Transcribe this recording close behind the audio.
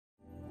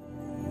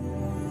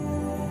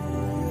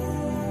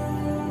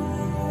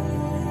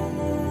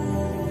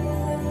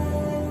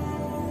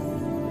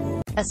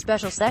A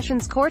special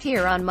sessions court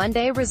here on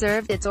Monday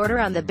reserved its order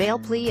on the bail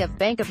plea of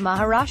Bank of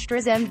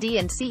Maharashtra's MD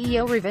and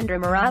CEO Ravindra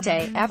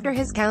Marathe, after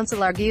his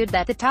counsel argued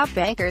that the top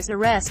banker's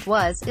arrest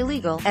was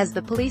illegal, as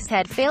the police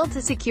had failed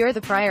to secure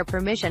the prior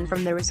permission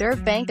from the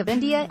Reserve Bank of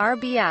India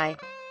 (RBI).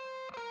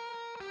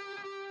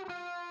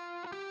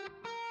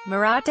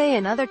 Marathe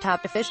and other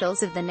top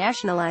officials of the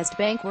nationalized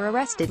bank were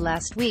arrested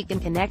last week in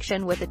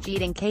connection with a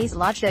cheating case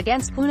lodged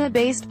against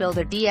Pune-based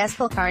builder D S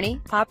Kulkarni,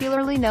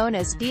 popularly known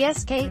as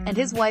DSK, and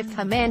his wife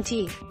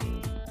Hemanti.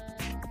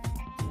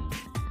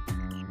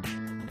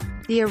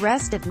 The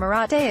arrest of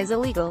Marathe is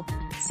illegal.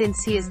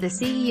 Since he is the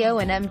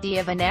CEO and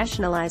MD of a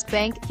nationalized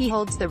bank, he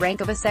holds the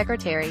rank of a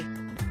secretary.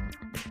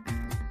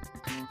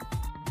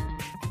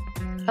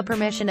 A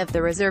permission of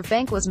the Reserve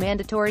Bank was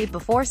mandatory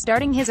before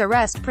starting his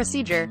arrest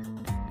procedure.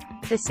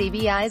 The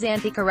CBI's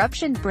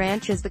anti-corruption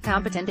branch is the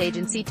competent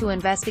agency to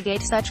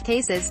investigate such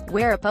cases,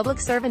 where a public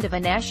servant of a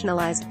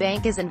nationalized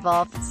bank is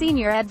involved,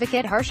 Senior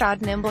Advocate Harshad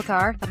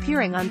Nimbalkar,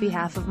 appearing on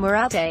behalf of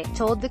Marathe,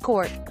 told the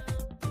court.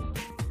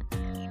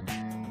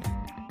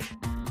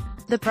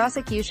 The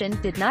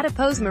prosecution did not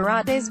oppose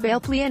Marathe's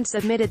bail plea and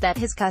submitted that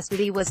his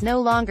custody was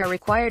no longer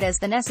required as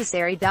the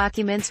necessary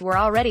documents were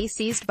already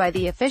seized by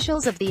the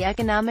officials of the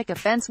Economic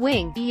Offence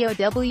Wing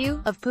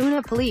 (EOW) of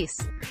Pune Police.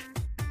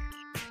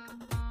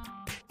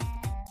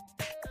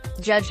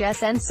 Judge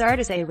S.N.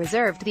 Sardesai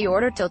reserved the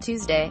order till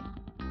Tuesday.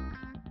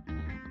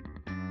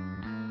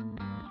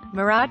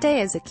 Marathe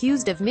is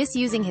accused of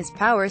misusing his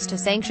powers to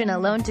sanction a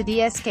loan to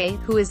DSK,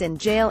 who is in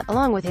jail,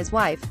 along with his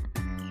wife.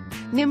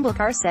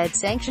 Nimbalkar said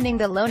sanctioning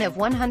the loan of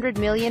 100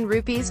 million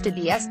rupees to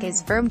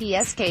DSK's firm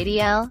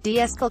DSKDL, D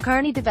S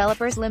Kulkarni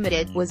Developers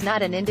Limited, was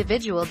not an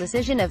individual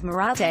decision of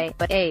Marathe,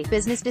 but a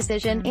business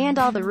decision, and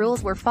all the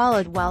rules were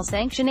followed while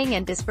sanctioning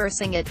and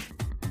dispersing it.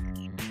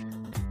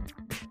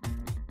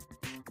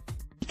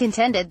 He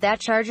contended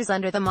that charges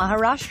under the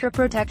Maharashtra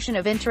Protection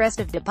of Interest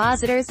of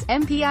Depositors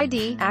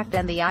 (MPID) Act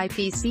and the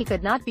IPC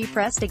could not be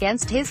pressed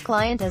against his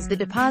client, as the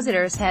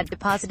depositors had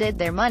deposited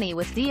their money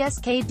with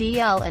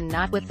DSKDL and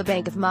not with the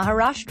Bank of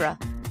Maharashtra.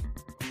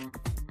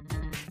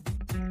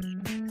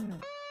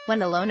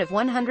 When a loan of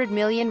 100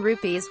 million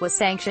rupees was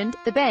sanctioned,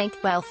 the bank,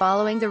 while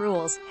following the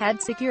rules,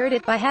 had secured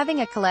it by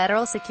having a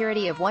collateral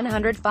security of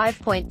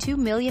 105.2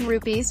 million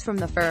rupees from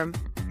the firm.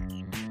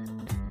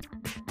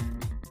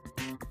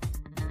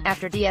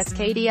 After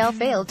DSKDL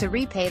failed to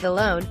repay the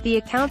loan, the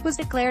account was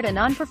declared a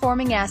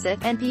non-performing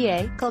asset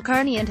 (NPA).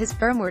 Kulkarni and his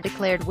firm were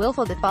declared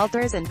willful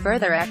defaulters and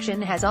further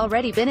action has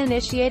already been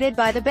initiated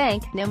by the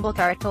bank,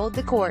 Nimbalkar told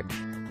the court.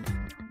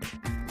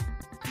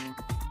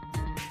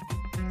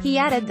 He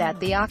added that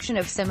the auction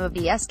of some of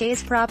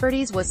DSK's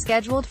properties was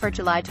scheduled for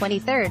July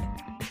 23.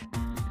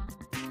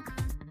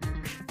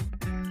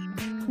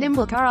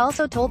 Nimbalkar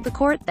also told the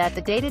court that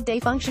the day-to-day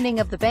functioning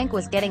of the bank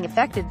was getting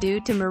affected due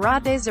to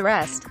Marathe's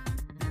arrest.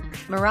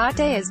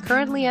 Marathe is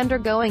currently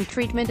undergoing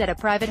treatment at a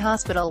private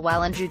hospital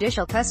while in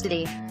judicial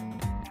custody.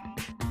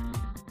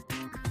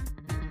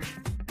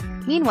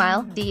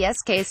 Meanwhile,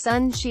 DSK's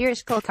son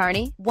Shirish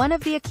Kulkarni, one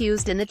of the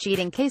accused in the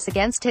cheating case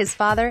against his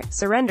father,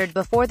 surrendered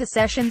before the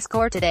Sessions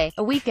Court today,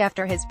 a week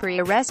after his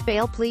pre-arrest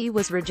bail plea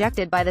was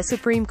rejected by the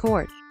Supreme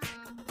Court.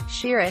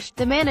 Shirish,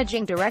 the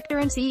managing director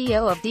and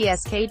CEO of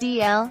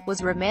DSKDL,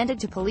 was remanded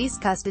to police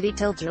custody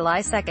till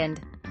July 2.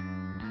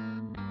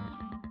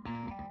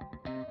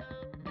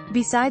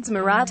 Besides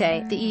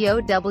Marathe, the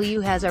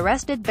EOW has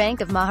arrested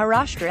Bank of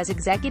Maharashtra's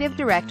executive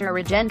director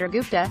Ravinder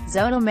Gupta,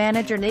 zonal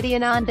manager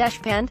Nityanand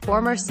Deshpande,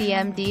 former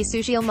CMD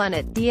Sushil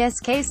Munit,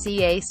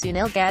 DSKCA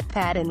Sunil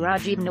Gatpad and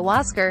Rajiv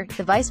Nawaskar,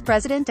 the vice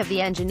president of the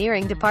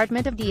engineering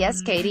department of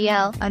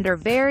DSKDL, under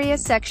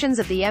various sections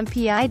of the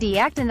MPID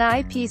Act and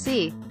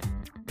IPC.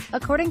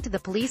 According to the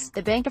police,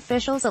 the bank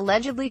officials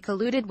allegedly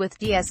colluded with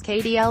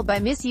DSKDL by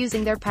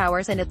misusing their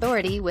powers and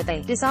authority with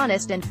a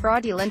dishonest and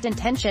fraudulent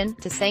intention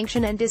to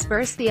sanction and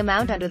disburse the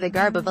amount under the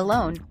garb of a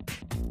loan.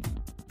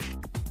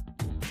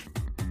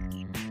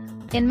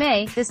 In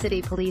May, the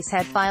city police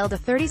had filed a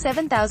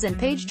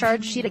 37,000-page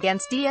charge sheet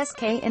against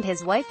DSK and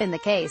his wife in the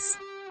case.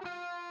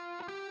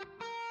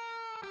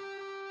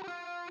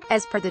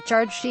 As per the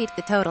charge sheet,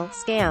 the total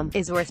scam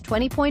is worth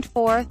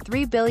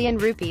 20.43 billion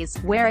rupees,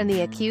 wherein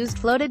the accused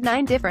floated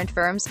 9 different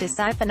firms to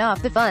siphon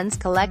off the funds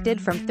collected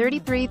from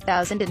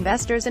 33,000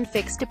 investors and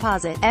fixed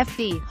deposit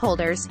 (FD)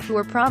 holders, who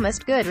were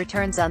promised good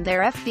returns on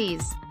their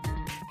FDs.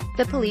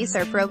 The police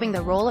are probing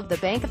the role of the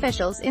bank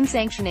officials in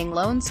sanctioning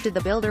loans to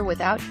the builder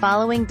without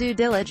following due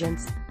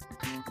diligence.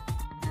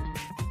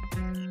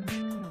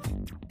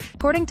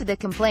 According to the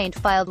complaint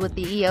filed with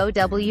the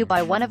EOW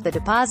by one of the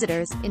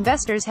depositors,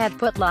 investors had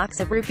put lakhs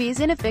of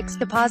rupees in a fixed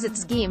deposit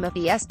scheme of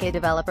the SK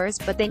developers,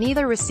 but they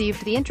neither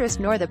received the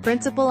interest nor the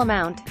principal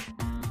amount.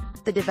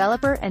 The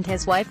developer and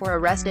his wife were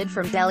arrested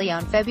from Delhi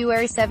on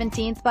February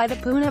 17 by the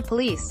Pune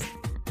police.